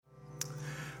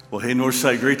Well, hey,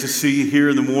 Northside, great to see you here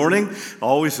in the morning.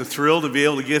 Always a thrill to be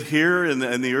able to get here in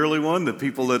the early one, the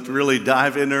people that really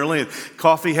dive in early. And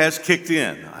coffee has kicked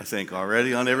in, I think,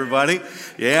 already on everybody.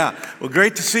 Yeah, well,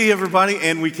 great to see everybody.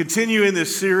 And we continue in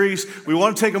this series. We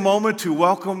want to take a moment to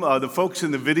welcome the folks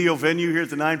in the video venue here at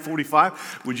the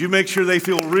 945. Would you make sure they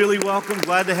feel really welcome?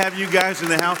 Glad to have you guys in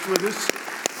the house with us.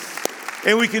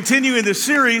 And we continue in this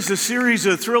series, the series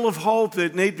of Thrill of Hope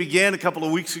that Nate began a couple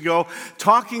of weeks ago,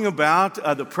 talking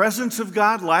about the presence of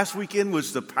God. Last weekend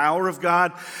was the power of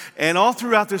God. And all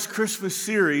throughout this Christmas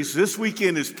series, this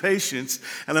weekend is patience.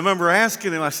 And I remember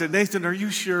asking him, I said, Nathan, are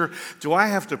you sure? Do I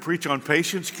have to preach on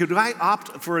patience? Could I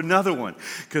opt for another one?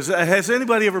 Because has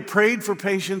anybody ever prayed for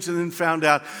patience and then found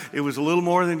out it was a little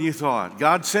more than you thought?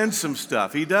 God sends some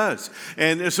stuff. He does.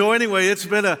 And so anyway, it's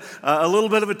been a little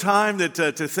bit of a time that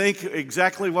to think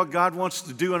exactly what God wants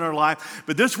to do in our life.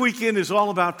 But this weekend is all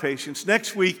about patience.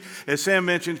 Next week, as Sam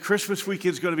mentioned, Christmas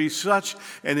weekend is going to be such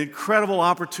an incredible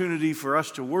opportunity for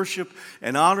us to worship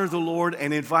and honor the Lord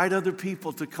and invite other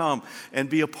people to come and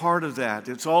be a part of that.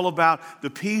 It's all about the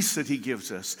peace that He gives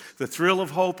us. The Thrill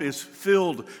of Hope is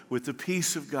filled with the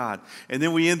peace of God. And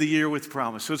then we end the year with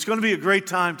promise. So it's going to be a great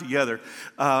time together.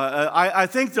 I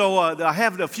think, though, I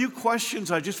have a few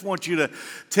questions I just want you to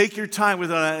take your time with.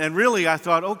 And really, I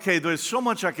thought, okay, there's so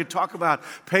much I could talk about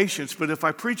patience, but if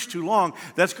I preach too long,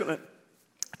 that's going to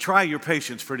try your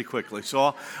patience pretty quickly.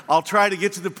 So I'll try to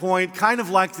get to the point, kind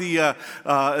of like the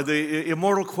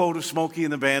immortal quote of Smokey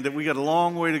and the Bandit. We got a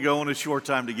long way to go and a short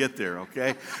time to get there,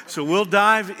 okay? So we'll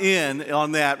dive in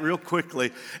on that real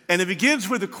quickly. And it begins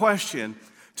with a question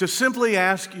to simply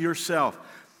ask yourself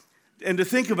and to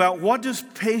think about, what does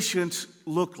patience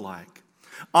look like?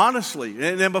 Honestly,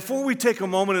 and then before we take a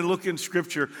moment and look in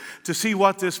Scripture to see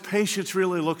what this patience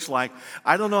really looks like,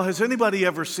 I don't know, has anybody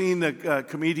ever seen the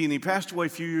comedian? He passed away a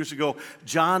few years ago,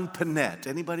 John Pinette.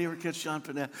 Anybody ever catch John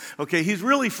Pinette? Okay, he's a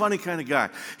really funny kind of guy.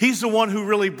 He's the one who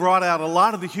really brought out a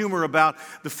lot of the humor about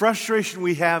the frustration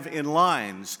we have in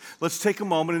lines. Let's take a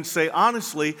moment and say,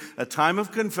 honestly, a time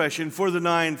of confession for the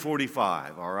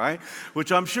 945, all right?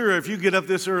 Which I'm sure if you get up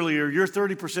this earlier, you're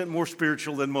 30% more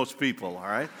spiritual than most people, all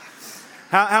right?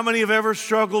 How many have ever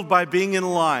struggled by being in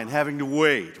a line, having to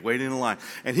wait in a line?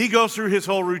 And he goes through his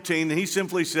whole routine, and he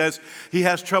simply says he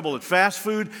has trouble at fast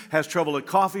food, has trouble at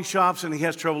coffee shops, and he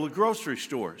has trouble at grocery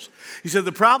stores. He said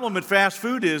the problem at fast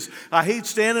food is I hate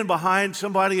standing behind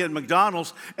somebody at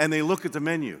McDonald's and they look at the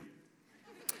menu.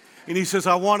 And he says,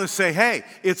 I want to say, hey,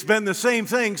 it's been the same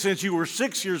thing since you were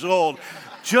 6 years old.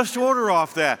 Just order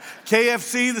off that.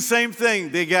 KFC, the same thing.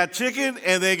 They got chicken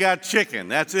and they got chicken.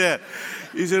 That's it.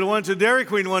 He said, I went to Dairy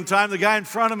Queen one time. The guy in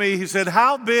front of me, he said,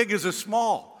 how big is a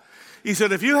small? He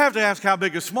said, if you have to ask how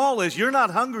big a small is, you're not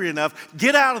hungry enough.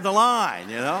 Get out of the line,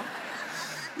 you know.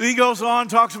 He goes on,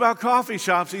 talks about coffee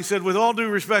shops. He said, with all due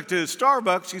respect to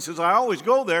Starbucks, he says, I always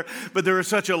go there, but there is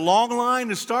such a long line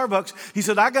to Starbucks. He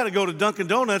said, I got to go to Dunkin'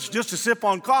 Donuts just to sip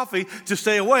on coffee to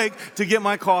stay awake to get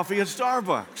my coffee at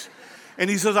Starbucks. And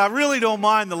he says, I really don't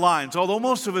mind the lines, although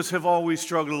most of us have always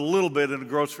struggled a little bit in a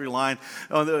grocery line.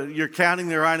 You're counting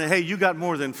their line, hey, you got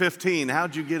more than 15.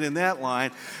 How'd you get in that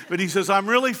line? But he says, I'm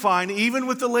really fine, even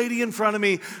with the lady in front of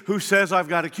me who says I've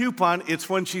got a coupon. It's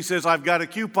when she says I've got a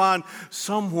coupon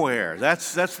somewhere.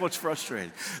 That's what's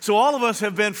frustrating. So all of us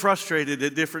have been frustrated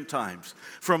at different times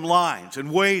from lines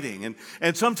and waiting,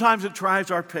 and sometimes it tries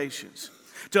our patience.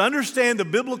 To understand the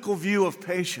biblical view of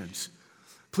patience,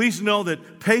 please know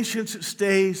that patience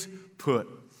stays put.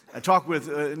 I talked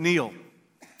with Neil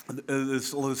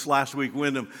this last week,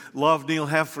 Wyndham. Loved Neil,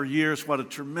 have for years. What a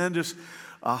tremendous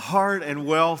heart and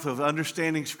wealth of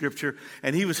understanding Scripture.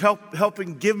 And he was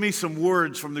helping give me some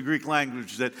words from the Greek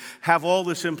language that have all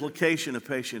this implication of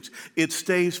patience. It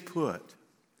stays put.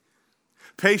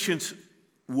 Patience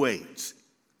waits.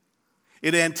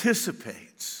 It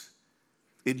anticipates.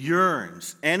 It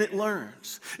yearns and it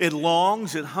learns. It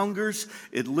longs, it hungers,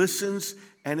 it listens,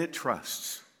 and it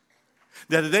trusts.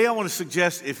 Now today I want to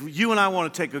suggest, if you and I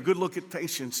want to take a good look at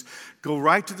patience, go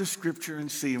right to the Scripture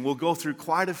and see. And we'll go through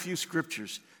quite a few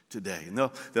Scriptures today. And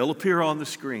they'll appear on the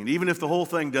screen. Even if the whole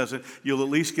thing doesn't, you'll at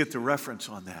least get the reference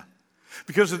on that.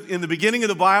 Because in the beginning of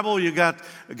the Bible, you got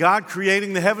God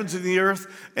creating the heavens and the earth,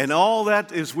 and all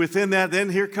that is within that. Then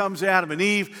here comes Adam and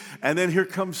Eve, and then here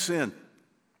comes sin.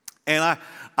 And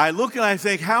I look and I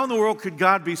think, how in the world could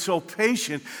God be so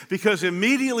patient? Because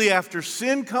immediately after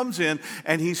sin comes in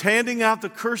and He's handing out the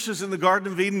curses in the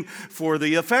Garden of Eden for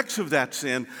the effects of that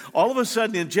sin, all of a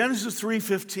sudden in Genesis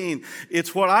 3:15,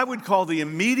 it's what I would call the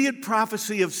immediate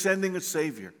prophecy of sending a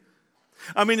Savior.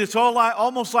 I mean, it's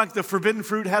almost like the forbidden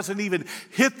fruit hasn't even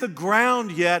hit the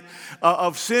ground yet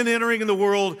of sin entering in the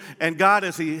world. And God,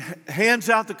 as he hands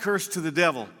out the curse to the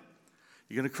devil,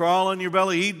 you're going to crawl on your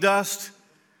belly, eat dust.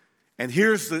 And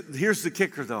here's the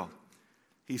kicker, though.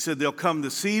 He said, there'll come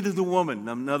the seed of the woman.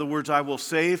 In other words, I will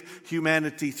save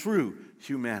humanity through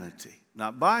humanity.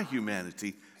 Not by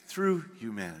humanity, through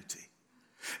humanity.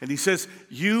 And he says,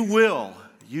 you will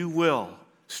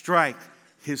strike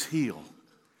his heel.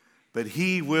 But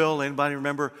he will, anybody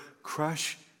remember,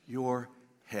 crush your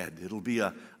head. It'll be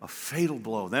a fatal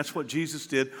blow. That's what Jesus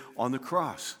did on the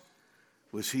cross.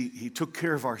 Was he took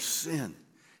care of our sin.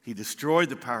 He destroyed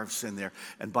the power of sin there.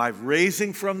 And by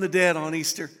raising from the dead on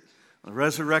Easter, on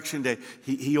Resurrection Day,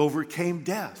 he overcame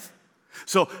death.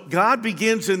 So God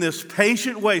begins in this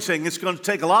patient way, saying it's going to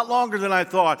take a lot longer than I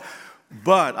thought,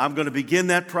 but I'm going to begin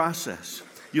that process.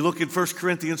 You look in 1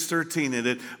 Corinthians 13, and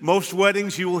at most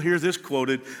weddings you will hear this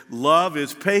quoted, love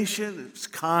is patient, it's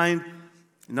kind,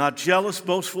 not jealous,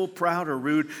 boastful, proud, or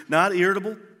rude, not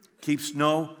irritable, keeps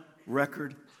no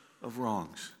record of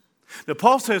wrongs. Now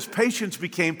Paul says patience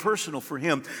became personal for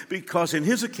him because in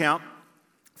his account,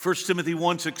 1 Timothy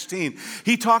 1:16,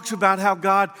 he talks about how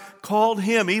God called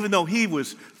him, even though he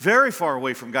was very far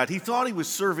away from God. He thought he was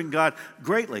serving God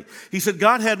greatly. He said,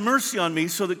 God had mercy on me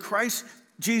so that Christ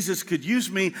Jesus could use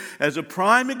me as a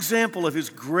prime example of his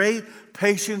great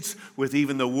patience with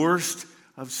even the worst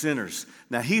of sinners.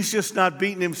 Now, he's just not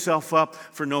beating himself up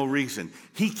for no reason.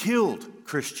 He killed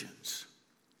Christians.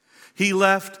 He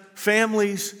left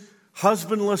families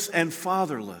husbandless and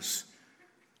fatherless.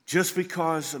 Just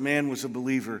because a man was a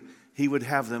believer, he would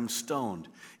have them stoned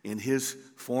in his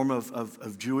form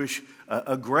of Jewish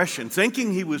aggression,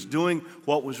 thinking he was doing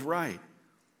what was right.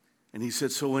 And he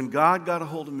said, so when God got a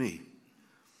hold of me,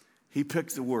 he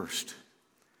picked the worst.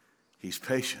 He's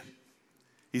patient.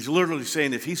 He's literally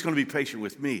saying if he's going to be patient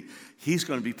with me, he's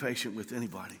going to be patient with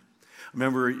anybody. I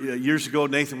remember years ago,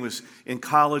 Nathan was in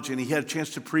college, and he had a chance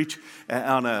to preach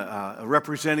on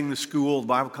representing the school, the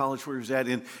Bible college where he was at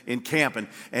in camp.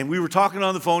 And we were talking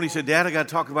on the phone. He said, Dad, I got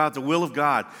to talk about the will of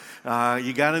God.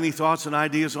 You got any thoughts and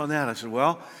ideas on that? I said,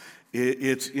 well,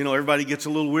 it's, everybody gets a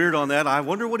little weird on that. I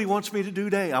wonder what he wants me to do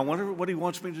today. I wonder what he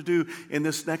wants me to do in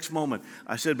this next moment.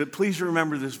 I said, but please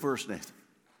remember this verse, Nathan.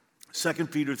 2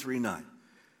 Peter 3:9.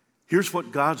 Here's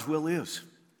what God's will is.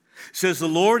 It says the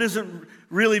Lord isn't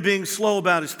really being slow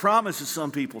about his promises,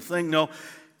 some people think. No,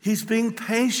 he's being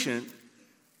patient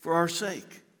for our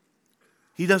sake.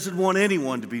 He doesn't want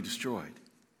anyone to be destroyed,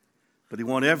 but he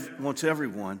wants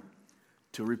everyone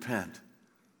to repent.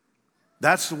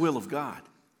 That's the will of God.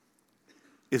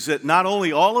 Is that not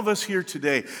only all of us here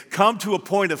today come to a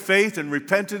point of faith and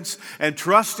repentance and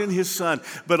trust in his Son,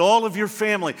 but all of your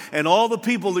family and all the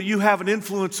people that you have an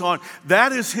influence on,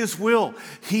 that is his will.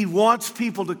 He wants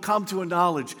people to come to a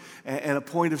knowledge and a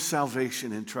point of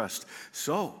salvation and trust.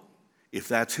 So, if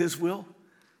that's his will,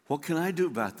 what can I do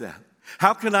about that?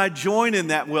 How can I join in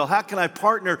that will? How can I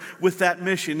partner with that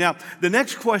mission? Now, the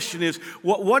next question is,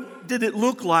 what did it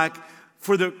look like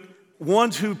for the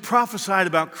ones who prophesied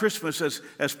about Christmas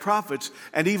as prophets,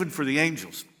 and even for the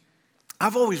angels?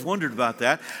 I've always wondered about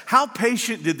that. How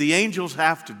patient did the angels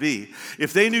have to be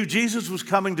if they knew Jesus was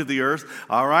coming to the earth,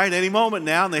 all right, any moment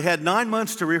now, and they had 9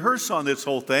 months to rehearse on this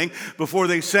whole thing before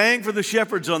they sang for the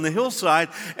shepherds on the hillside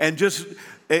and just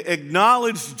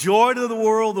acknowledged, joy to the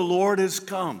world, the Lord has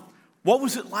come. What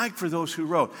was it like for those who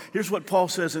wrote? Here's what Paul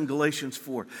says in Galatians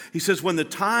 4. He says, when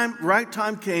the right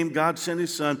time came, God sent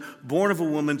his Son, born of a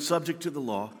woman, subject to the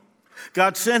law.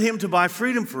 God sent him to buy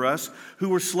freedom for us who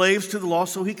were slaves to the law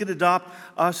so he could adopt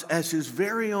us as his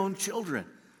very own children.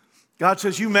 God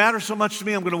says, you matter so much to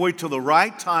me, I'm going to wait till the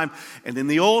right time. And in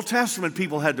the Old Testament,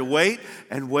 people had to wait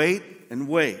and wait and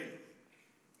wait.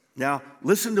 Now,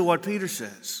 listen to what Peter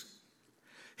says.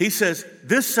 He says,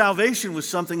 this salvation was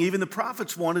something even the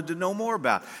prophets wanted to know more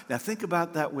about. Now think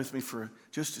about that with me for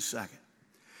just a second.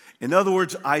 In other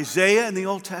words, Isaiah in the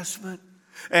Old Testament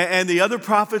and the other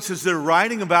prophets, as they're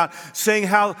writing about saying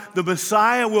how the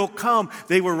Messiah will come,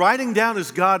 they were writing down as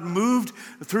God moved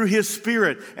through his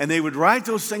Spirit, and they would write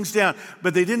those things down,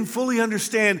 but they didn't fully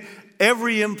understand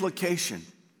every implication.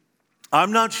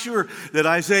 I'm not sure that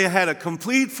Isaiah had a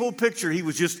complete, full picture. He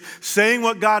was just saying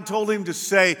what God told him to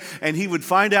say, and he would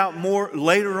find out more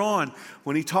later on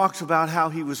when he talks about how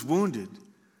he was wounded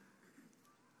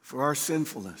for our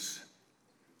sinfulness.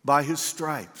 By his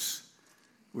stripes,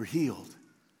 we're healed.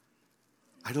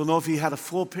 I don't know if he had a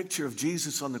full picture of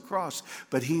Jesus on the cross,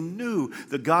 but he knew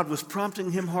that God was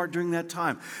prompting him hard during that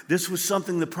time. This was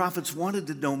something the prophets wanted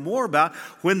to know more about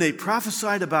when they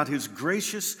prophesied about his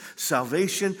gracious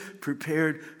salvation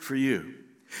prepared for you.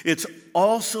 It's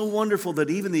also wonderful that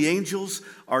even the angels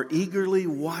are eagerly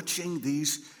watching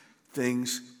these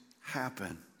things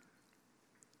happen.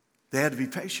 They had to be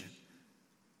patient.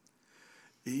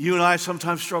 You and I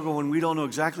sometimes struggle when we don't know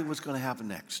exactly what's going to happen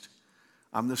next.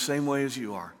 I'm the same way as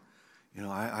you are.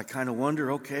 I kind of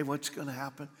wonder, okay, what's going to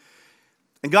happen?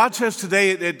 And God says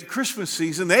today at Christmas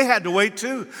season, they had to wait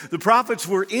too. The prophets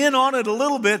were in on it a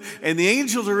little bit, and the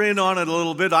angels are in on it a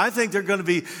little bit. I think they're going to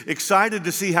be excited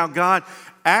to see how God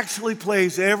actually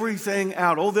plays everything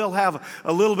out. Oh, they'll have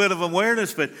a little bit of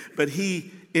awareness, but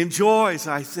he enjoys,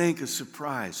 I think, a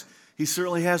surprise. He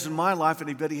certainly has in my life, and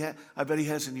I bet he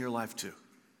has in your life too.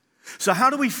 So how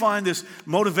do we find this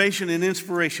motivation and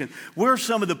inspiration? Where are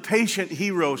some of the patient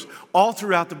heroes all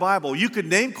throughout the Bible? You could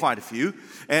name quite a few,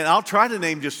 and I'll try to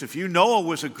name just a few. Noah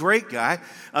was a great guy.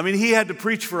 I mean, he had to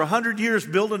preach for 100 years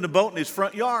building a boat in his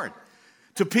front yard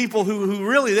to people who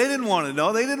really, they didn't want to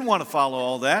know. They didn't want to follow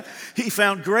all that. He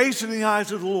found grace in the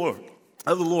eyes of the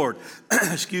Lord.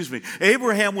 Excuse me.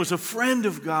 Abraham was a friend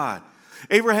of God.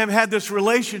 Abraham had this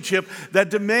relationship that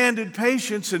demanded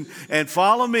patience and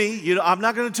follow me. I'm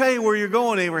not going to tell you where you're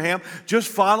going, Abraham. Just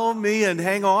follow me and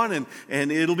hang on,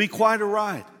 and it'll be quite a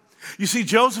ride. You see,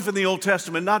 Joseph in the Old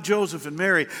Testament, not Joseph and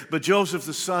Mary, but Joseph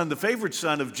the favorite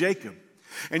son of Jacob.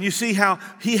 And you see how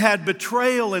he had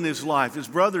betrayal in his life. His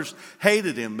brothers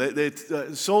hated him. They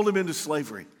sold him into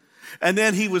slavery. And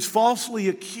then he was falsely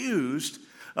accused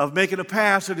of making a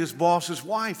pass at his boss's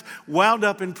wife, wound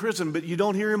up in prison, but you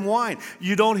don't hear him whine.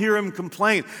 You don't hear him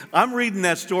complain. I'm reading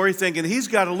that story thinking he's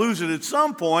got to lose it at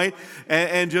some point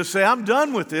and just say, I'm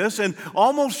done with this, and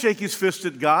almost shake his fist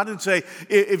at God and say,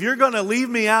 if you're going to leave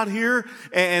me out here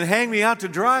and hang me out to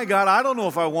dry, God, I don't know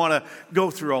if I want to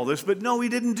go through all this. But no, he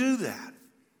didn't do that.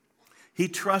 He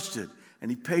trusted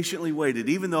and he patiently waited,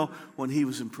 even though when he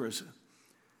was in prison.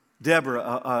 Deborah,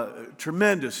 a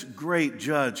tremendous, great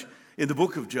judge in the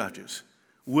book of Judges,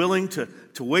 willing to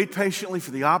wait patiently for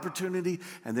the opportunity.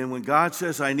 And then when God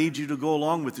says, I need you to go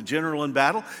along with the general in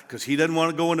battle, because he doesn't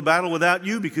want to go into battle without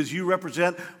you because you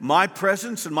represent my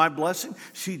presence and my blessing,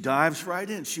 she dives right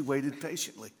in. She waited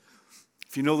patiently.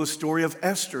 If you know the story of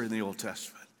Esther in the Old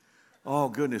Testament, oh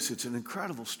goodness, it's an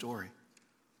incredible story.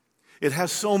 It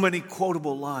has so many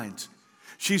quotable lines.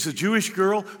 She's a Jewish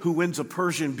girl who wins a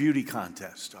Persian beauty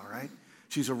contest, all right?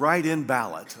 She's a write-in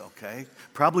ballot, okay?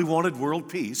 Probably wanted world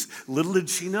peace. Little did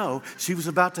she know she was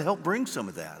about to help bring some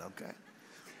of that, okay?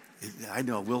 I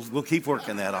know, we'll keep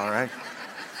working that, all right?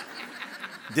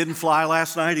 Didn't fly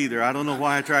last night either. I don't know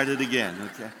why I tried it again,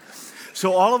 okay?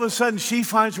 So all of a sudden, she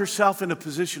finds herself in a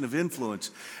position of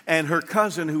influence. And her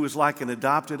cousin, who is like an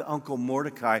adopted Uncle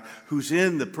Mordecai, who's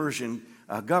in the Persian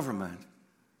government,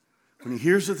 when he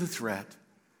hears of the threat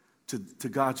to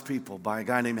God's people by a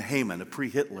guy named Haman, a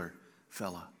pre-Hitler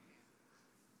fella,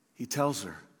 he tells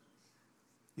her,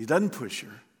 he doesn't push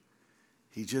her,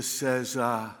 he just says,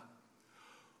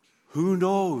 who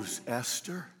knows,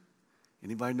 Esther?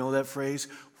 Anybody know that phrase?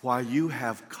 Why you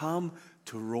have come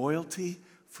to royalty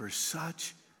for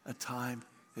such a time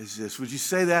as this. Would you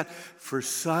say that? For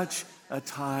such a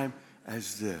time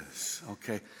as this.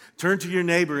 Okay. Turn to your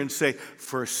neighbor and say,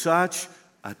 for such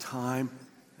a time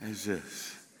as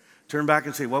this. Turn back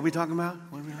and say, what are we talking about?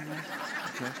 What are we talking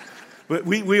about? Okay. But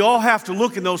we all have to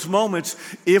look in those moments,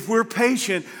 if we're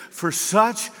patient, for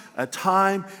such a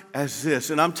time as this.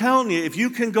 And I'm telling you, if you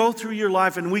can go through your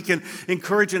life and we can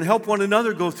encourage and help one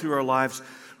another go through our lives,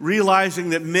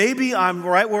 realizing that maybe I'm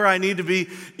right where I need to be,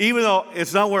 even though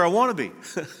it's not where I want to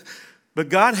be. But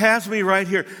God has me right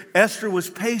here. Esther was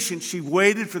patient. She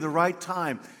waited for the right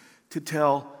time to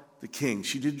tell the king.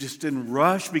 She just didn't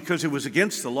rush because it was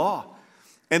against the law.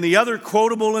 And the other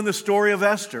quotable in the story of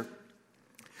Esther,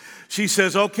 she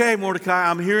says, okay, Mordecai,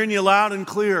 I'm hearing you loud and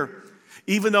clear.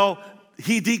 Even though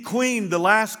he dequeened the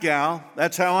last gal,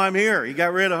 that's how I'm here. He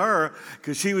got rid of her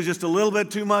because she was just a little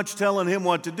bit too much telling him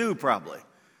what to do, probably.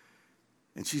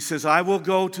 And she says, I will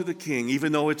go to the king,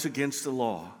 even though it's against the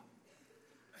law.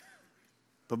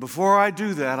 But before I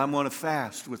do that, I'm going to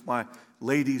fast with my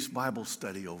ladies' Bible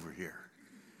study over here.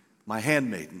 My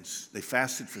handmaidens, they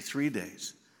fasted for 3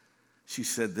 days. She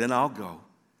said, then I'll go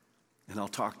and I'll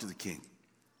talk to the king.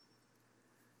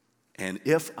 And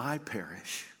if I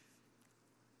perish,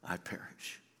 I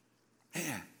perish.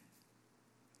 Man,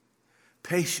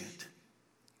 patient,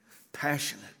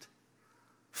 passionate,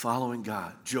 following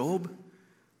God. Job,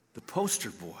 the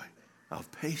poster boy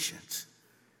of patience.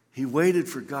 He waited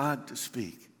for God to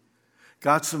speak.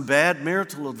 Got some bad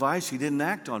marital advice he didn't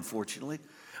act on, fortunately.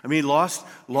 I mean, lost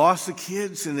the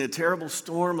kids in a terrible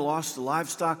storm, lost the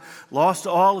livestock, lost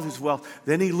all of his wealth.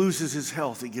 Then he loses his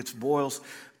health. He gets boils.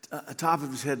 top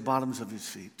of his head, bottoms of his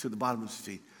feet, to the bottom of his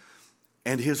feet.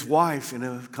 And his wife, in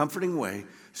a comforting way,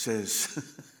 says,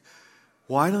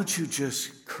 why don't you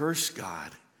just curse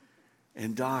God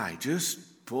and die?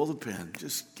 Just pull the pin.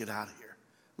 Just get out of here.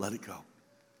 Let it go.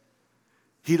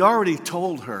 He'd already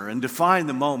told her and defined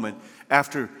the moment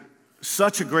after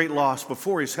such a great loss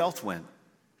before his health went.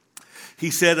 He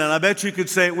said, and I bet you could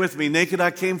say it with me, naked I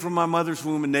came from my mother's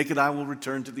womb, and naked I will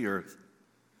return to the earth.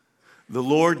 The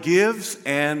Lord gives,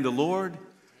 and the Lord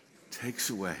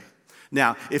takes away.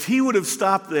 Now, if he would have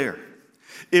stopped there,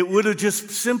 it would have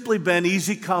just simply been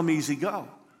easy come, easy go.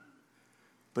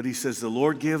 But he says, the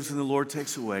Lord gives and the Lord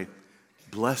takes away.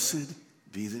 Blessed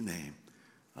be the name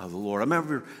of the Lord. I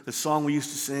remember the song we used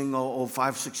to sing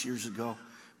 5, 6 years ago.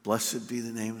 Blessed be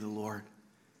the name of the Lord.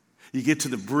 You get to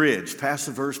the bridge, past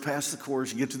the verse, past the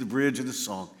chorus, you get to the bridge of the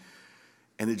song.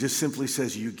 And it just simply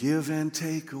says, you give and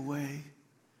take away.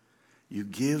 You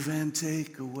give and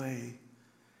take away.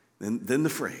 Then the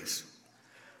phrase,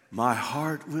 my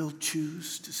heart will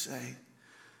choose to say,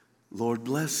 Lord,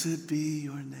 blessed be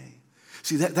your name.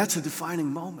 See, that's a defining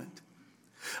moment.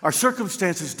 Our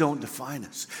circumstances don't define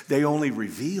us. They only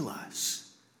reveal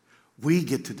us. We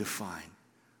get to define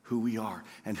who we are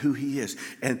and who he is.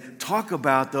 And talk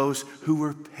about those who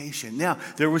were patient. Now,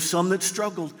 there were some that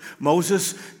struggled.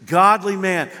 Moses, godly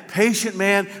man, patient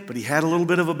man, but he had a little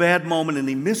bit of a bad moment and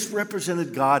he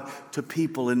misrepresented God to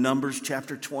people in Numbers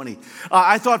chapter 20.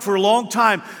 I thought for a long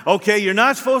time, okay, you're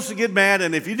not supposed to get mad,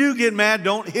 and if you do get mad,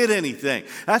 don't hit anything.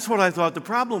 That's what I thought the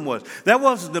problem was. That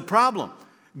wasn't the problem.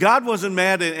 God wasn't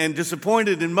mad and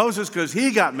disappointed in Moses because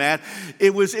he got mad.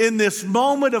 It was in this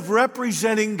moment of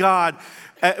representing God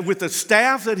with the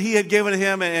staff that he had given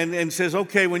him and says,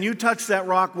 okay, when you touch that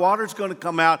rock, water's going to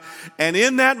come out. And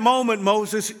in that moment,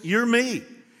 Moses, you're me.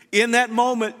 In that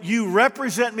moment, you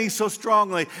represent me so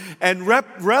strongly. And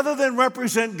rather than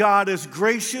represent God as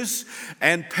gracious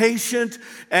and patient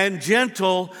and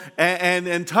gentle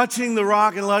and touching the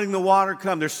rock and letting the water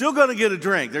come, they're still going to get a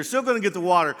drink. They're still going to get the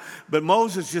water. But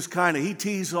Moses just he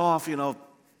tees off,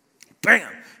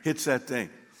 bam, hits that thing.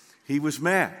 He was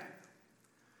mad.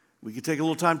 We could take a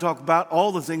little time to talk about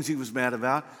all the things he was mad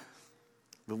about,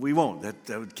 but we won't.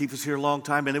 That would keep us here a long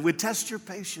time, and it would test your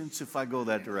patience if I go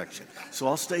that direction. So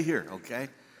I'll stay here, okay?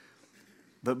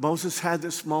 But Moses had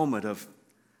this moment of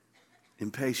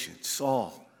impatience.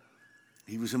 Saul,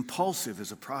 he was impulsive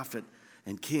as a prophet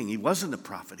and king. He wasn't a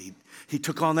prophet. He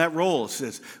took on that role. It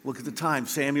says, look at the time.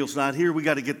 Samuel's not here. We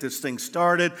got to get this thing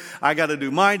started. I got to do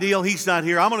my deal. He's not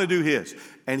here. I'm going to do his.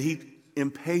 And he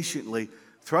impatiently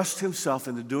thrust himself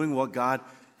into doing what God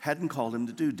hadn't called him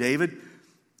to do. David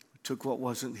took what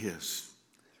wasn't his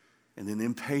in an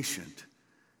impatient,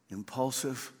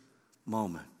 impulsive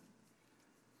moment.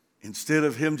 Instead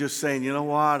of him just saying, you know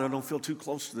what, I don't feel too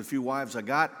close to the few wives I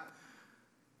got,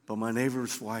 but my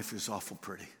neighbor's wife is awful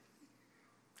pretty.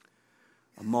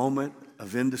 A moment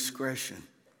of indiscretion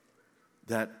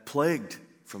that plagued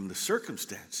from the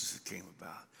circumstances that came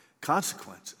about,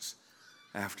 consequences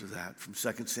after that from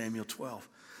 2 Samuel 12.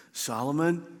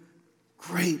 Solomon,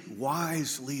 great,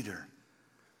 wise leader.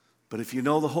 But if you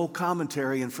know the whole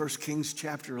commentary in 1 Kings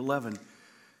chapter 11,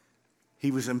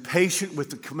 he was impatient with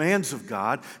the commands of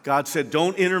God. God said,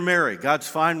 don't intermarry. God's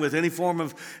fine with any form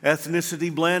of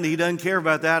ethnicity blend. He doesn't care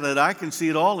about that. And I can see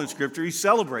it all in Scripture. He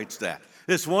celebrates that.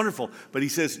 It's wonderful. But he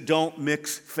says, don't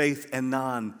mix faith and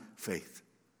non-faith.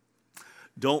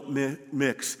 Don't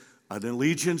mix an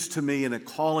allegiance to me and a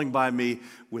calling by me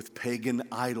with pagan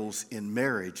idols in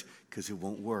marriage, because it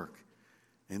won't work.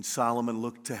 And Solomon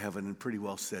looked to heaven and pretty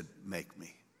well said, make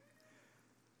me.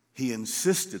 He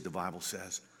insisted, the Bible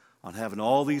says, on having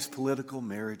all these political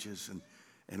marriages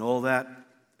and all that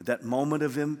moment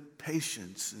of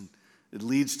impatience, and it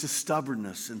leads to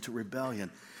stubbornness and to rebellion.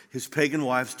 His pagan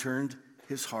wives turned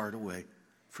his heart away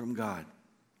from God.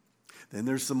 Then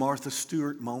there's the Martha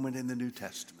Stewart moment in the New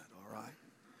Testament, all right?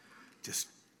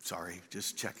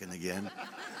 Just checking again.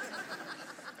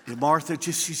 And Martha,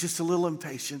 she's just a little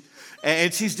impatient.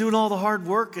 And she's doing all the hard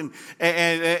work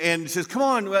and says, come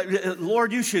on,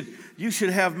 Lord, you should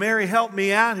have Mary help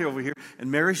me out here over here.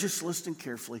 And Mary's just listening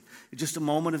carefully. It's just a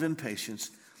moment of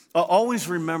impatience. Always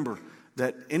remember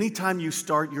that anytime you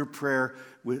start your prayer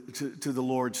to the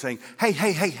Lord saying,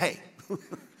 hey,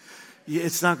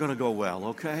 it's not going to go well,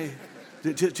 okay?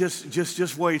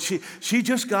 Just wait. She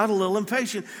just got a little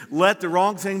impatient. Let the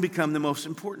wrong thing become the most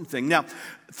important thing. Now,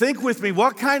 think with me,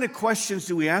 what kind of questions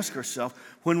do we ask ourselves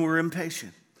when we're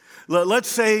impatient? Let's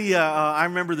say, I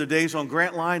remember the days on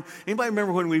Grant Line. Anybody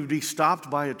remember when we would be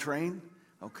stopped by a train?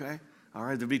 Okay. All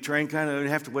right, to be trained kind of, you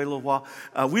have to wait a little while.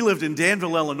 We lived in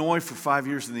Danville, Illinois for 5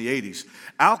 years in the 80s.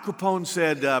 Al Capone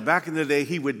said back in the day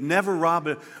he would never rob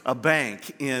a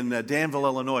bank in Danville,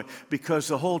 Illinois, because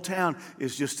the whole town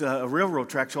is just railroad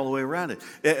tracks all the way around it.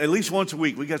 At least once a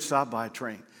week, we got stopped by a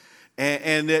train.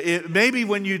 And maybe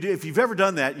if you've ever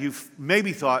done that, you've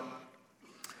maybe thought,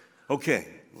 okay,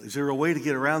 is there a way to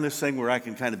get around this thing where I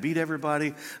can kind of beat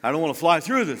everybody? I don't want to fly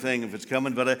through the thing if it's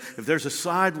coming, but if there's a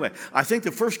side way. I think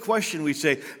the first question we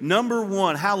say, number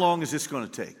one, how long is this going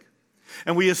to take?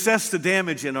 And we assess the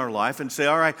damage in our life and say,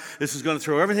 all right, this is going to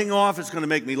throw everything off. It's going to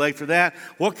make me late for that.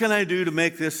 What can I do to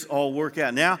make this all work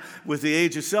out? Now, with the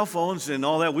age of cell phones and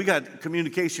all that, we got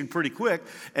communication pretty quick,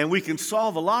 and we can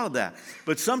solve a lot of that.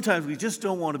 But sometimes we just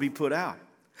don't want to be put out.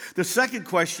 The second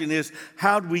question is,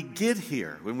 how do we get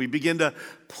here? When we begin to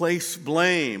place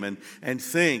blame and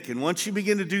think. And once you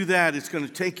begin to do that, it's going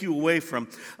to take you away from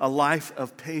a life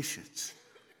of patience.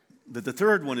 But the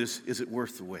third one is it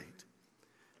worth the wait?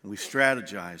 And we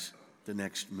strategize the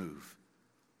next move.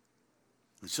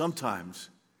 And sometimes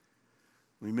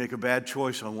we make a bad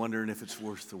choice on wondering if it's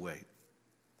worth the wait.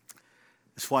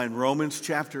 That's why in Romans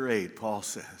chapter 8, Paul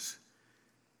says,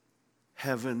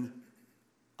 heaven,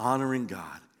 honoring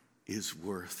God, is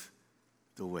worth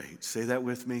the wait. Say that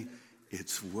with me.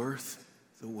 It's worth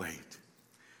the wait.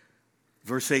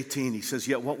 Verse 18, he says,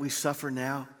 yet what we suffer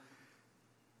now,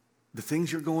 the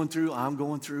things you're going through, I'm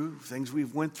going through, things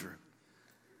we've went through,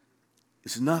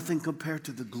 is nothing compared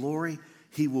to the glory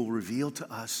he will reveal to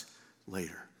us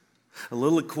later. A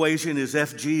little equation is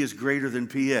FG is greater than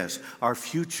PS. Our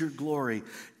future glory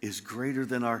is greater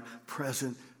than our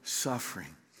present suffering.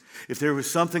 If there was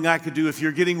something I could do, if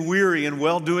you're getting weary and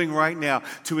well-doing right now,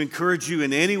 to encourage you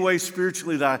in any way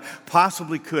spiritually that I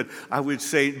possibly could, I would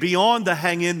say beyond the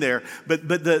hang in there, but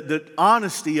the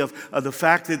honesty of the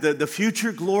fact that the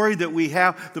future glory that we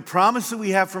have, the promise that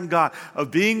we have from God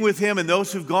of being with him and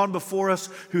those who've gone before us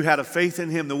who had a faith in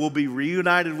him that we'll be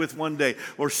reunited with one day,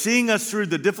 or seeing us through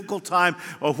the difficult time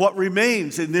of what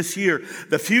remains in this year,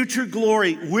 the future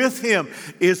glory with him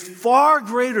is far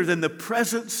greater than the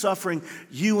present suffering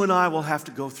you and I will have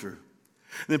to go through.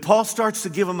 And then Paul starts to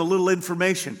give him a little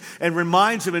information and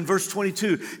reminds him in verse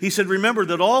 22. He said, remember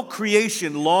that all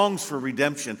creation longs for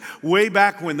redemption. Way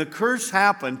back when the curse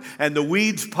happened and the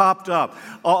weeds popped up,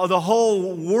 the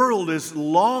whole world is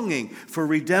longing for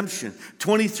redemption.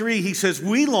 23, he says,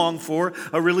 we long for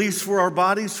a release for our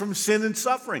bodies from sin and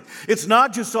suffering. It's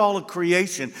not just all of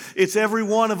creation. It's every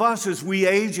one of us as we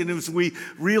age and as we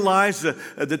realize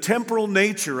the temporal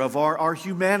nature of our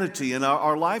humanity and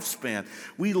our lifespan.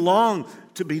 We long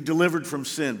to be delivered from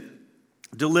sin,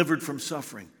 delivered from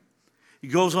suffering. He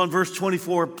goes on, verse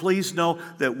 24, please know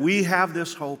that we have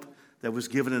this hope that was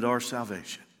given at our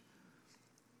salvation.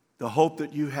 The hope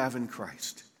that you have in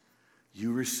Christ,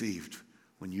 you received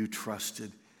when you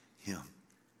trusted him.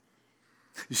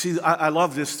 You see, I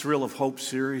love this Thrill of Hope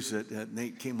series that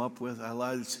Nate came up with. I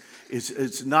love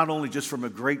it's not only just from a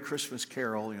great Christmas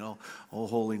carol, Oh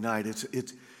Holy Night.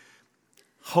 It's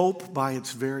hope by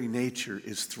its very nature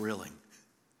is thrilling.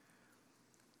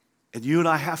 And you and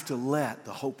I have to let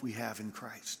the hope we have in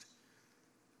Christ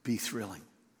be thrilling,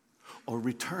 or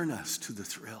return us to the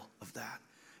thrill of that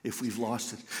if we've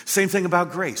lost it. Same thing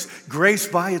about grace. Grace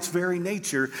by its very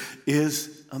nature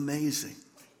is amazing.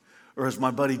 Or as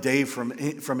my buddy Dave from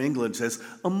England says,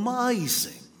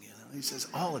 amazing. He says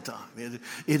all the time.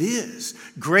 It is.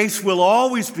 Grace will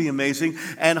always be amazing,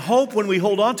 and hope, when we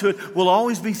hold on to it, will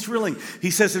always be thrilling.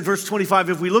 He says in verse 25,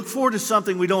 if we look forward to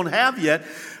something we don't have yet,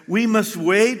 we must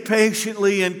wait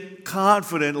patiently and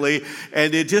confidently,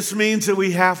 and it just means that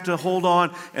we have to hold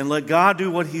on and let God do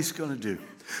what he's going to do.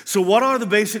 So what are the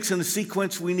basics and the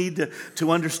sequence we need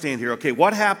to understand here? Okay,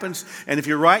 what happens, and if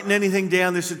you're writing anything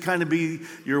down, this would kind of be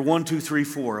your 1, 2, 3,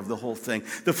 4 of the whole thing.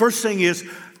 The first thing is,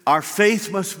 our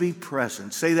faith must be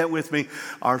present. Say that with me.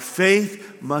 Our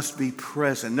faith must be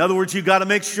present. In other words, you've got to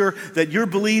make sure that your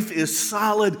belief is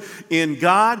solid in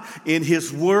God, in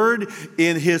his word,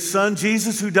 in his son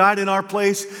Jesus who died in our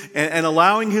place, and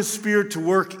allowing his Spirit to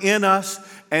work in us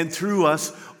and through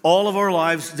us all of our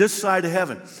lives this side of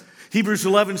heaven. Hebrews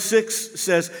 11:6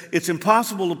 says it's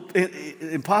impossible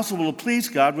to please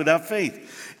God without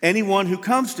faith. Anyone who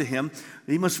comes to him,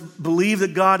 he must believe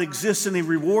that God exists and he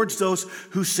rewards those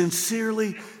who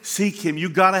sincerely seek him.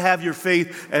 You've got to have your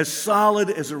faith as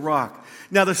solid as a rock.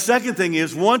 Now, the second thing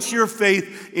is, once your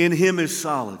faith in him is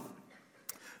solid,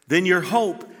 then your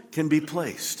hope can be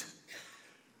placed.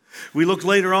 We look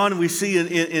later on and we see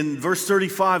in verse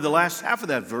 35, the last half of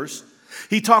that verse,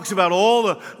 He talks about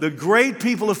all the great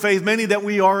people of faith, many that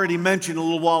we already mentioned a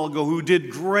little while ago, who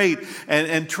did great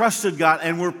and trusted God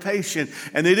and were patient.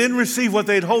 And they didn't receive what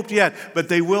they'd hoped yet, but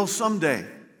they will someday.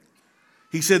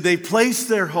 He said they placed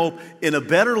their hope in a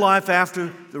better life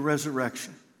after the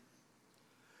resurrection.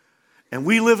 And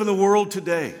we live in a world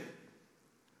today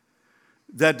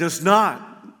that does not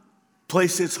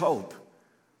place its hope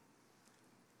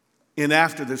in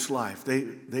after this life.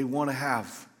 They want to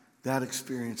have that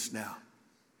experience now.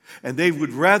 And they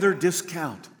would rather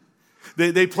discount.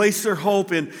 They place their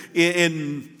hope in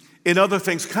other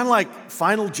things, kind of like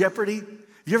Final Jeopardy.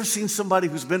 Have you ever seen somebody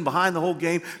who's been behind the whole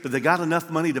game, but they got enough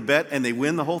money to bet and they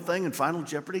win the whole thing in Final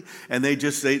Jeopardy? And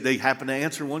they happen to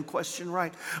answer one question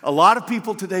right. A lot of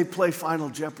people today play Final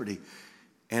Jeopardy.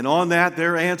 And on that,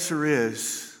 their answer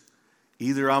is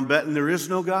either I'm betting there is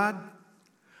no God,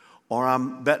 or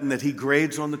I'm betting that he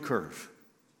grades on the curve.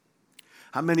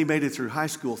 How many made it through high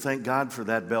school? Thank God for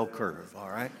that bell curve, all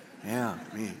right? Yeah,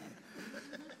 me.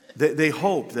 They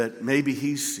hope that maybe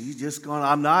he's just gone,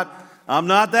 I'm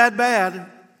not that bad.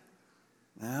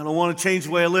 I don't want to change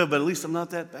the way I live, but at least I'm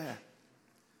not that bad.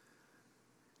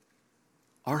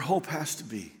 Our hope has to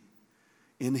be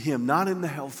in him, not in the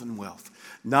health and wealth,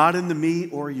 not in the me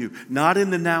or you, not in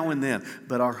the now and then,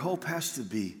 but our hope has to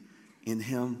be in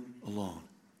him alone.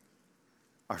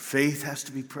 Our faith has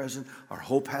to be present. Our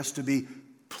hope has to be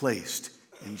placed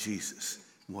in Jesus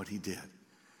and what he did.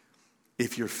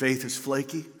 If your faith is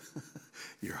flaky,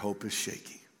 your hope is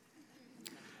shaky.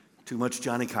 Too much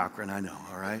Johnny Cochran, I know,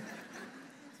 all right?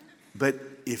 But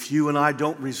if you and I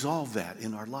don't resolve that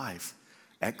in our life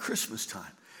at Christmas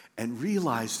time and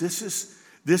realize this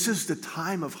is the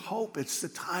time of hope, it's the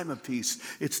time of peace,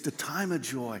 it's the time of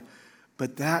joy,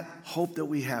 but that hope that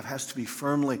we have has to be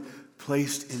firmly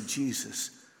placed in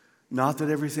Jesus. Not that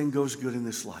everything goes good in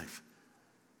this life,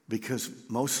 because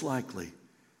most likely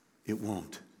it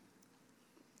won't.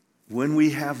 When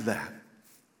we have that,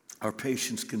 our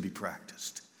patience can be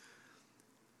practiced.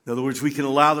 In other words, we can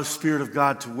allow the Spirit of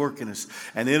God to work in us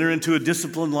and enter into a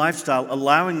disciplined lifestyle,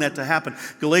 allowing that to happen.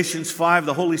 Galatians 5,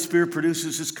 the Holy Spirit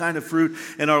produces this kind of fruit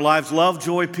in our lives: love,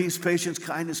 joy, peace, patience,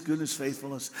 kindness, goodness,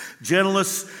 faithfulness,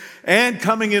 gentleness, and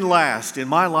coming in last in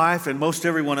my life and most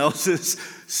everyone else's,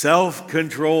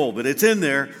 self-control. But it's in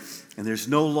there, and there's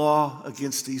no law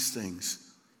against these things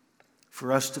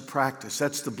for us to practice.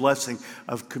 That's the blessing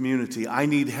of community. I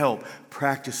need help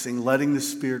practicing, letting the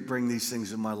Spirit bring these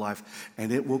things in my life,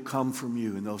 and it will come from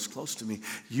you and those close to me.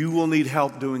 You will need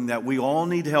help doing that. We all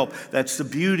need help. That's the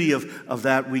beauty of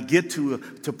that. We get to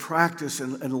practice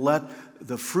and let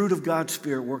the fruit of God's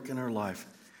Spirit work in our life.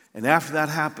 And after that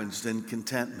happens, then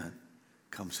contentment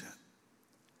comes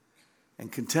in.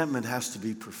 And contentment has to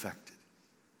be perfected.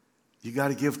 You got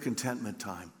to give contentment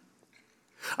time.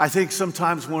 I think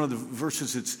sometimes one of the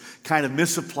verses that's kind of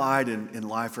misapplied in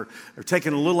life or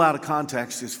taken a little out of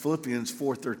context is Philippians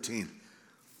 4:13.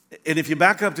 And if you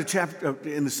back up to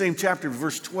in the same chapter,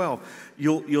 verse 12,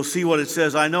 you'll see what it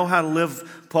says. I know how to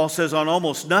live, Paul says, on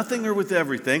almost nothing or with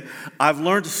everything. I've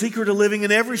learned the secret of living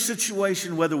in every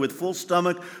situation, whether with full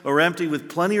stomach or empty, with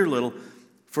plenty or little,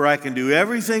 for I can do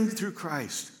everything through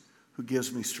Christ who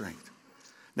gives me strength.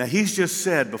 Now, he's just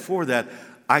said before that,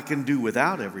 I can do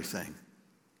without everything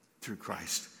through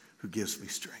Christ who gives me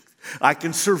strength. I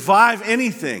can survive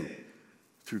anything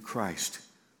through Christ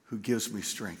who gives me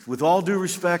strength. With all due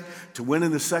respect to winning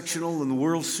the sectional and the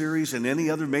World Series and any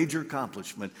other major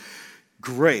accomplishment,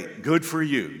 great, good for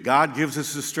you. God gives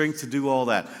us the strength to do all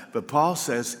that. But Paul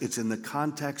says it's in the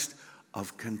context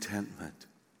of contentment.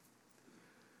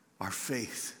 Our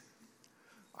faith,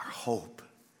 our hope,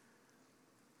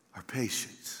 our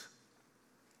patience,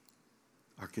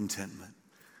 our contentment.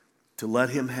 To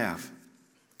let him have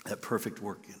that perfect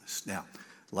work in us. Now,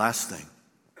 last thing.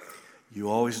 You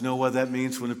always know what that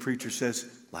means when a preacher says,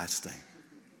 last thing.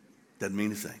 Doesn't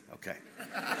mean a thing. Okay.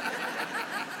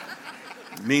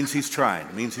 It means he's trying.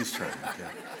 It means he's trying.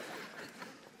 Okay.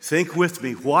 Think with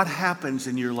me. What happens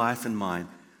in your life and mine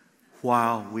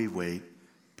while we wait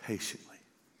patiently?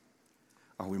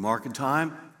 Are we marking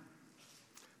time?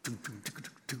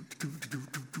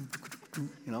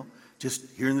 You know? Just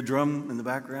hearing the drum in the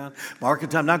background, marking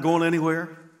time, not going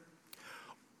anywhere?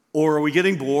 Or are we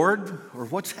getting bored? Or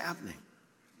what's happening?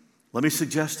 Let me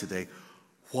suggest today,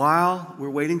 while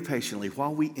we're waiting patiently,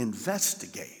 while we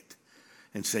investigate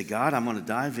and say, God, I'm going to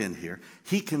dive in here,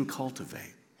 he can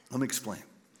cultivate. Let me explain.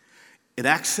 In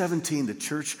Acts 17, the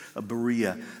church of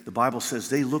Berea, the Bible says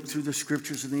they looked through the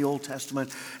scriptures in the Old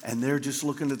Testament, and they're just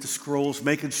looking at the scrolls,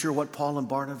 making sure what Paul and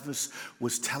Barnabas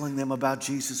was telling them about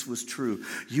Jesus was true.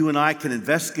 You and I can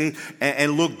investigate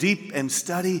and look deep and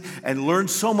study and learn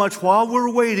so much while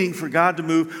we're waiting for God to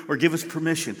move or give us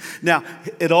permission. Now,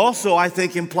 it also, I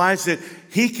think, implies that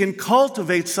He can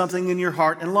cultivate something in your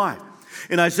heart and life.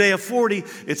 In Isaiah 40,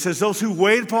 it says, those who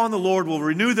wait upon the Lord will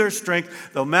renew their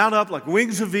strength. They'll mount up like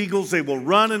wings of eagles. They will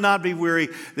run and not be weary.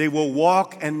 They will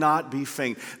walk and not be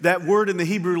faint. That word in the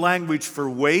Hebrew language for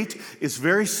wait is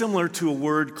very similar to a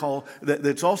word called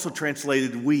that's also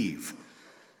translated weave.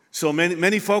 So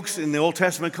many folks in the Old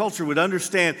Testament culture would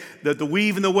understand that the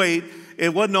weave and the wait,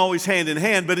 it wasn't always hand in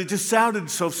hand, but it just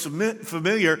sounded so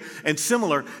familiar and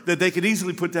similar that they could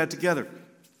easily put that together.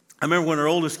 I remember when our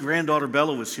oldest granddaughter,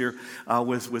 Bella, was here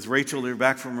with Rachel. They were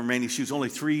back from Romania. She was only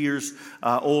 3 years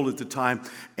old at the time.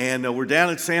 And we're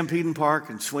down at Sam Peden Park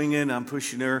and swinging. I'm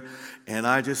pushing her. And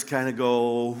I just kind of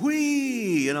go,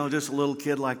 whee, just a little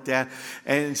kid like that.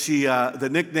 And she, the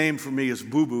nickname for me is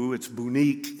Boo Boo. It's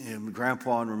Bunique, and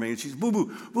Grandpa in Romania. She's Boo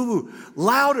Boo, Boo Boo,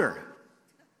 louder.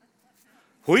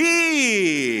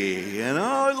 Whee,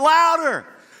 louder.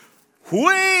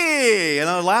 Whee!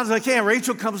 As loud as I can.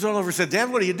 Rachel comes on over and said,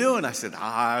 Dad, what are you doing? I said,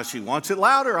 she wants it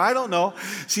louder. I don't know.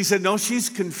 She said, no, she's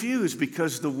confused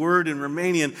because the word in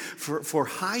Romanian for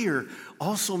higher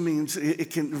also means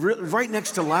it can, right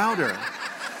next to louder.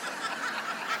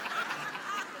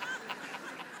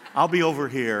 I'll be over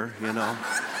here,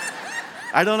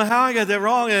 I don't know how I got that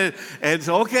wrong. And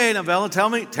so, okay, now Bella, tell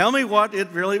me what it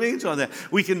really means on that.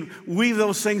 We can weave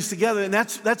those things together, and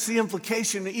that's the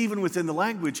implication even within the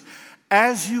language.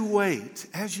 As you wait,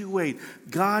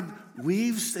 God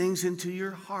weaves things into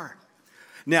your heart.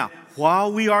 Now,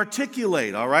 while we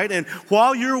articulate, all right, and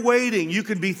while you're waiting, you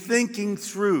can be thinking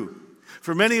through.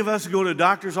 For many of us who go to a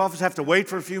doctor's office, have to wait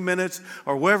for a few minutes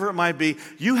or wherever it might be,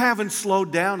 you haven't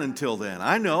slowed down until then.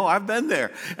 I know, I've been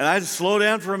there. And I just slow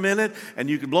down for a minute, and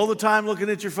you can blow the time looking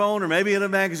at your phone or maybe in a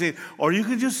magazine, or you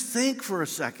can just think for a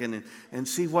second and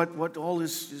see what all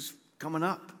is coming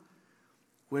up.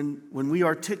 When we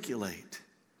articulate,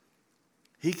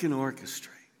 He can orchestrate.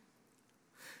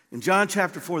 In John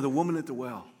chapter 4, the woman at the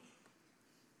well,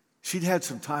 she'd had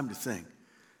some time to think.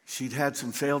 She'd had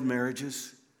some failed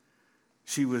marriages.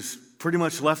 She was pretty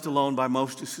much left alone by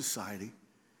most of society.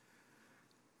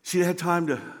 She had time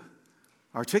to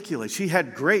articulate. She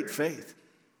had great faith.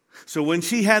 So when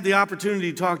she had the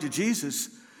opportunity to talk to Jesus,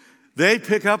 they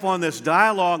pick up on this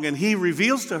dialogue, and He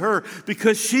reveals to her,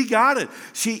 because she got it.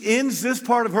 She ends this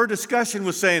part of her discussion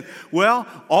with saying, well,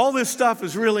 all this stuff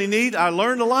is really neat. I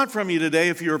learned a lot from you today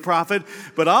if you're a prophet,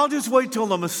 but I'll just wait till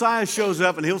the Messiah shows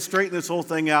up and He'll straighten this whole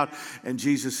thing out. And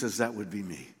Jesus says, that would be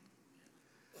me.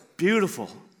 Beautiful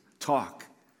talk.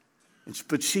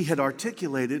 But she had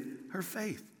articulated her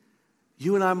faith.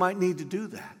 You and I might need to do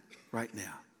that right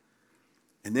now.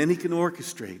 And then He can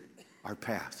orchestrate our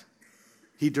path.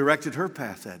 He directed her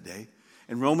path that day.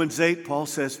 In Romans 8, Paul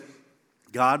says,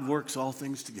 God works all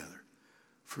things together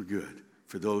for good,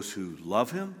 for those who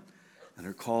love Him and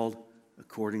are called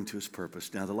according to His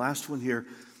purpose. Now, the last one here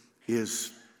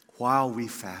is while we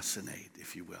fascinate,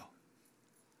 if you will.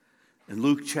 In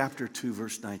Luke chapter 2,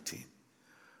 verse 19,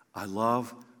 I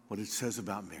love what it says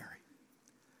about Mary.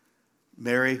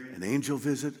 Mary, an angel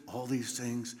visit, all these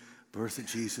things, birth of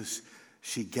Jesus.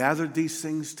 She gathered these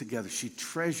things together. She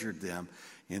treasured them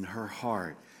in her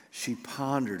heart. She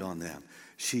pondered on them.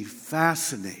 She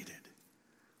fascinated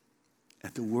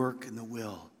at the work and the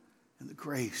will and the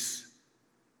grace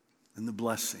and the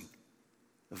blessing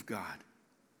of God.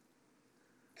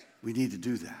 We need to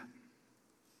do that.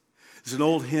 There's an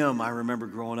old hymn I remember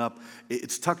growing up.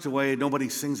 It's tucked away. Nobody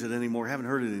sings it anymore. Haven't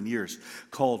heard it in years.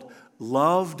 Called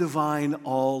Love Divine,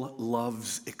 All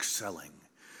Loves Excelling.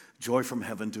 Joy from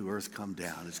heaven to earth come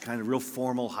down. It's kind of real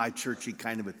formal, high churchy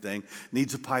kind of a thing.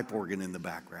 Needs a pipe organ in the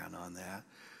background on that.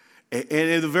 And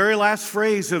in the very last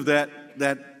phrase of that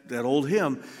old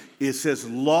hymn, it says,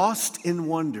 lost in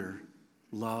wonder,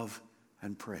 love,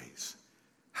 and praise.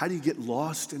 How do you get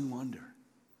lost in wonder?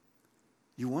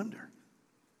 You wonder.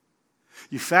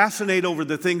 You fascinate over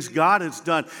the things God has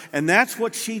done. And that's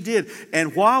what she did.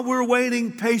 And while we're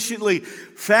waiting patiently,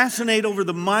 fascinate over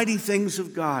the mighty things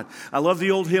of God. I love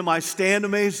the old hymn, I stand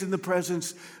amazed in the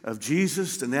presence of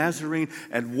Jesus the Nazarene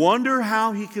and wonder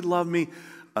how He could love me,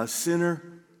 a sinner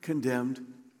condemned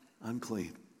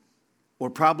unclean.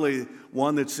 Or probably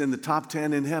one that's in the top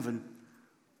 10 in heaven.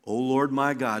 O Lord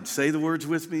my God, say the words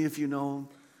with me if you know them.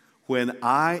 When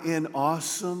I in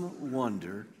awesome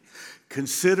wonder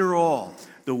consider all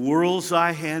the worlds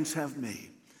thy hands have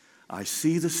made, I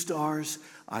see the stars.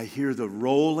 I hear the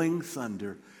rolling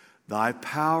thunder. Thy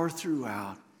power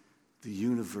throughout the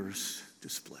universe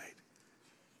displayed.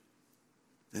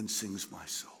 Then sings my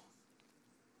soul.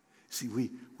 See,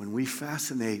 when we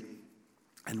fascinate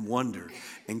and wonder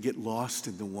and get lost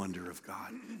in the wonder of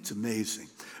God, it's amazing.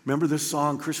 Remember this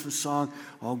song, Christmas song?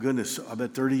 Oh, goodness, I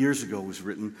bet 30 years ago it was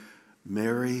written,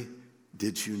 Mary,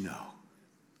 Did You Know?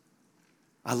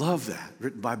 I love that.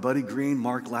 Written by Buddy Green,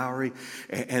 Mark Lowry.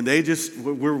 And they just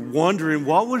were wondering,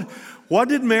 what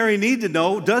did Mary need to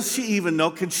know? Does she even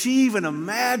know? Can she even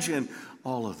imagine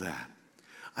all of that?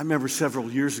 I remember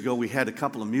several years ago, we had a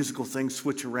couple of musical things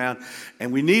switch around,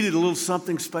 and we needed a little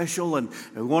something special, and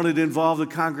we wanted to involve the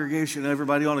congregation and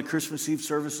everybody on a Christmas Eve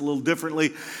service a little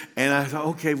differently. And I thought,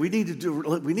 okay, we need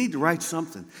to write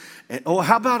something. And,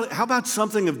 how about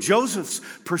something of Joseph's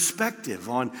perspective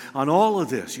on all of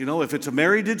this? You know, if it's a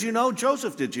Mary, did you know?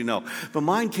 Joseph, did you know? But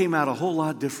mine came out a whole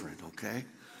lot different, okay?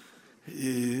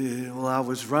 Well, I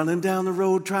was running down the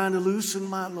road trying to loosen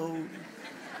my load.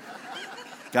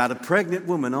 Got a pregnant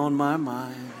woman on my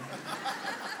mind.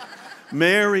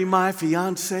 Mary, my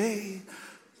fiance,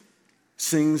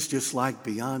 sings just like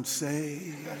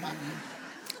Beyonce.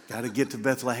 Got to get to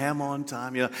Bethlehem on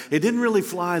time. You know, it didn't really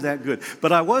fly that good.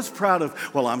 But I was proud of,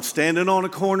 I'm standing on a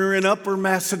corner in Upper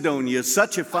Macedonia.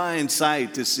 Such a fine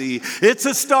sight to see. It's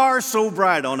a star so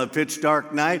bright on a pitch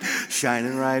dark night,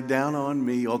 shining right down on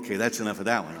me. Okay, that's enough of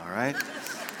that one, all right?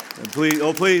 And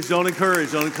please, don't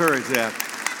encourage that.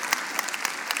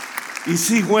 You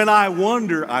see, when I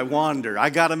wander.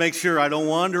 I got to make sure I don't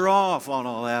wander off on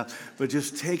all that. But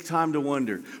just take time to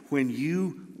wonder. When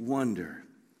you wonder,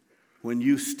 when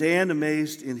you stand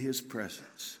amazed in His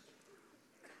presence,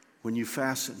 when you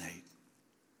fascinate,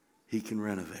 He can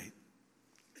renovate.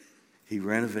 He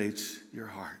renovates your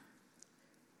heart.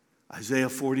 Isaiah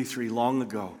 43, long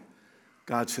ago,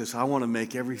 God says, I want to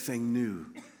make everything new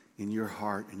in your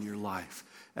heart and your life.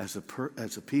 As a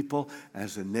people,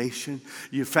 as a nation.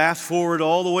 You fast forward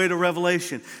all the way to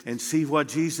Revelation and see what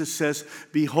Jesus says.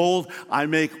 Behold, I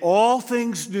make all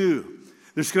things new.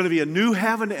 There's going to be a new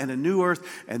heaven and a new earth,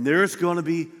 and there's going to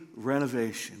be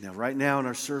renovation. Now, right now in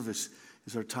our service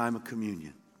is our time of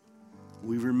communion.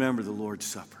 We remember the Lord's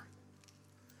Supper.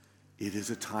 It is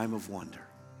a time of wonder.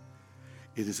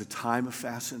 It is a time of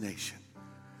fascination.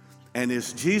 And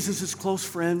as Jesus' close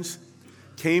friends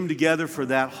came together for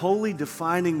that holy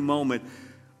defining moment,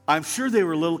 I'm sure they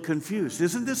were a little confused.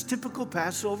 Isn't this typical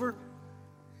Passover?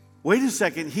 Wait a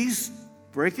second, He's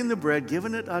breaking the bread,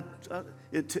 giving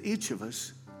it to each of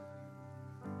us.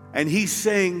 And He's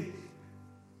saying,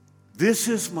 this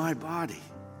is my body,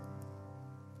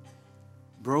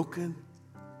 broken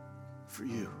for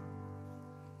you.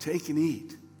 Take and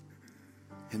eat.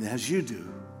 And as you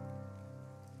do,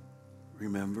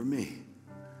 remember me.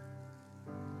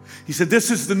 He said,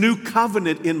 this is the new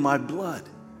covenant in my blood.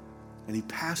 And He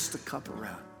passed the cup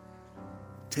around.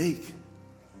 Take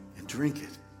and drink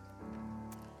it.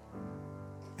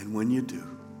 And when you do,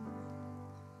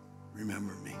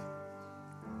 remember me.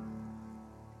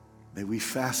 May we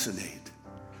fascinate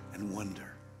and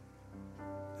wonder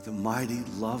at the mighty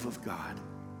love of God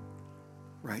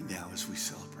right now as we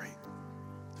celebrate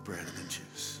the bread and the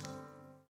juice.